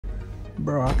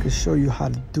Bro, I could show you how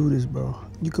to do this, bro.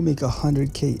 You can make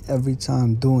 100K every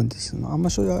time doing this. I'm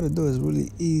gonna show you how to do it. It's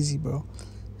really easy, bro.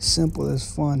 Simple,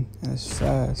 it's fun, and it's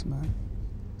fast, man.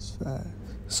 It's fast.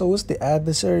 So it's the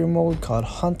adversary mode called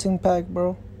Hunting Pack,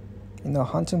 bro. You know,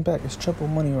 Hunting Pack is triple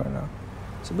money right now.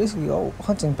 So basically, all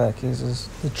Hunting Pack is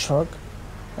the truck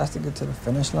has to get to the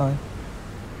finish line.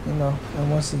 You know,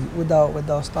 and once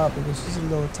without stopping, there's just a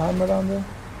little timer down there.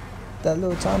 That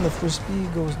little timer, if your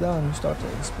speed goes down, you start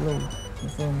to explode. You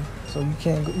feel me? So you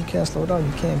can't slow down.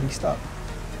 You can't be stopped.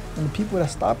 And the people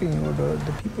that's stopping you, or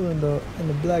the people in the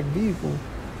black vehicle,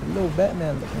 the little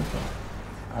Batman looking thing.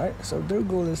 All right. So their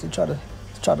goal is to try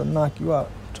to knock you out,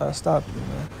 try to stop you,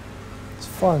 man. It's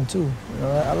fun too. You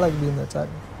know, I like being the attacker.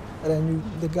 And then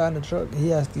the guy in the truck, he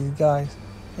has these guys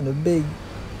in the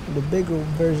bigger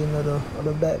version of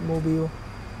the Batmobile,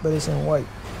 but it's in white.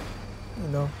 You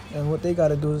know, and what they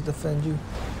gotta do is defend you.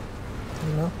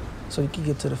 You know, so you can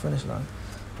get to the finish line.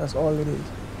 That's all it is.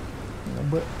 You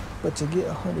know, but to get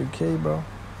 100K, bro,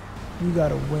 you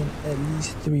gotta win at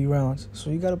least 3 rounds. So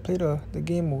you gotta play the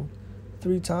game mode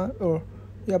 3 times, or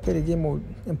you gotta play the game mode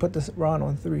and put this round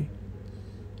on 3.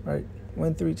 Right?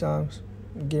 Win 3 times,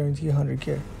 guarantee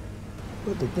 100K.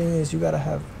 But the thing is, you gotta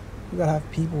have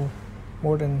people,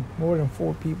 more than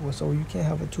 4 people. So you can't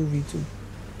have a 2v2.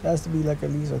 It has to be like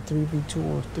at least a 3v2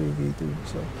 or 3v3.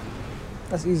 So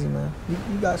that's easy, man.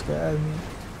 You guys can add me,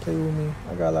 play with me.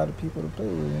 I got a lot of people to play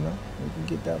with, you know. You can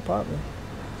get that popping.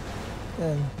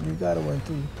 And you gotta win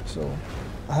 3. So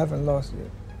I haven't lost yet,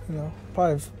 you know.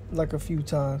 Probably like a few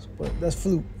times, but that's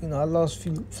fluke. You know, I lost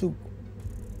fluke.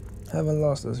 I haven't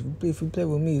lost this. If you play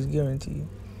with me, it's guaranteed.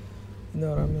 You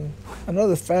know what I mean?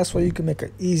 Another fast way you can make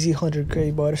an easy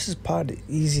 100K, bro. This is probably the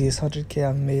easiest 100K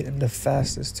I've made, and the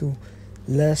fastest too.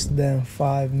 Less than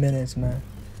 5 minutes, man.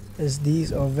 It's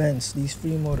these events, these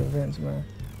free mode events, man.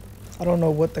 I don't know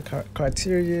what the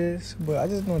criteria is, but I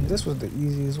just know this was the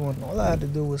easiest one. All I had to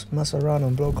do was mess around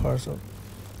and blow cars up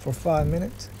for 5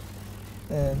 minutes.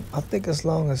 And I think as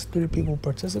long as 3 people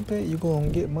participate, you're going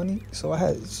to get money. So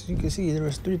you can see there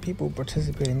was 3 people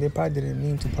participating. They probably didn't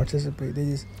mean to participate. They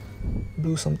just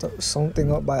blew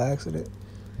something up by accident.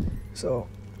 So,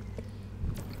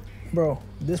 bro,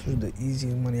 this was the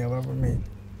easiest money I've ever made.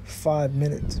 5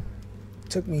 minutes.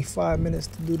 Took me 5 minutes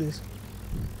to do this.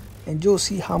 And you'll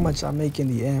see how much I make in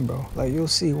the end, bro. Like, you'll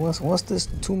see once this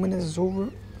 2 minutes is over,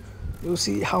 you'll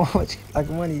see how much like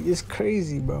money. It's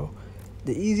crazy, bro.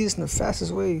 The easiest and the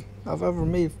fastest way I've ever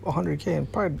made 100K,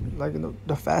 and probably like, you know,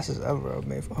 the fastest ever I've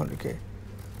made for 100K.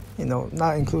 You know,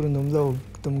 not including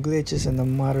them glitches and the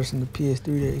modders in the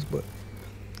PS3 days, but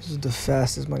this is the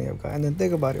fastest money I've got. And then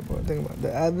think about it, bro. Think about it.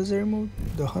 The adversary mode,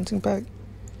 the hunting pack.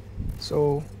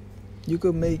 So you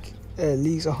could make at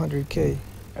least 100K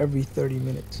every 30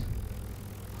 minutes.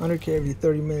 100K every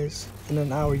 30 minutes. In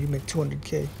an hour, you make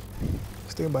 200K.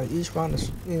 Just think about it. Each round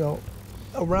is, you know,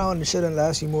 a round, it shouldn't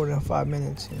last you more than 5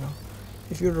 minutes, you know.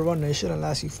 If you're the runner, it shouldn't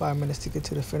last you 5 minutes to get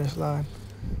to the finish line.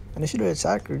 And if you're the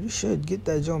attacker, you should get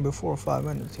that jump before 5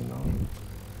 minutes, you know.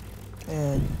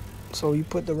 And so you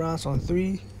put the rounds on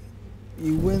 3,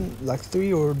 you win like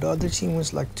 3, or the other team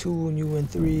wins like 2 and you win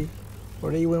 3,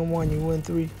 or they win 1, you win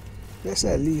 3. That's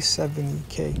at least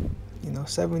 70K, you know,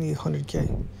 70,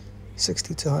 100K,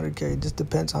 60 to 100K. It just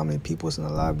depends how many people's in the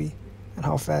lobby and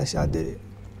how fast y'all did it,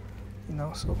 you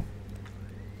know. So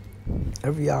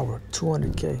every hour,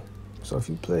 200K. So if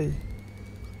you play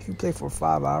for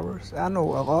 5 hours, I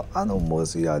know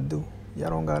most of y'all do.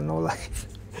 Y'all don't got no life.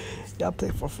 Y'all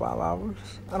play for 5 hours.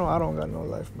 I don't got no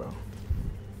life, bro.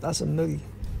 That's $1 million.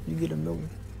 You get $1 million,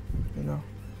 you know.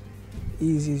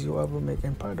 Easy as you'll ever make,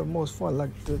 and probably the most fun. Like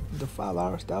the 5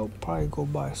 hours, that would probably go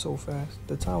by so fast.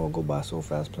 The time will go by so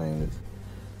fast playing this,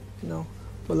 you know.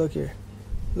 But look here,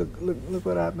 look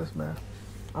what happens, man.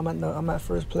 I'm at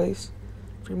first place.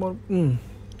 Free mode.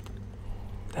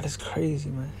 That is crazy,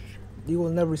 man. You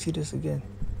will never see this again.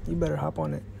 You better hop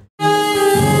on it.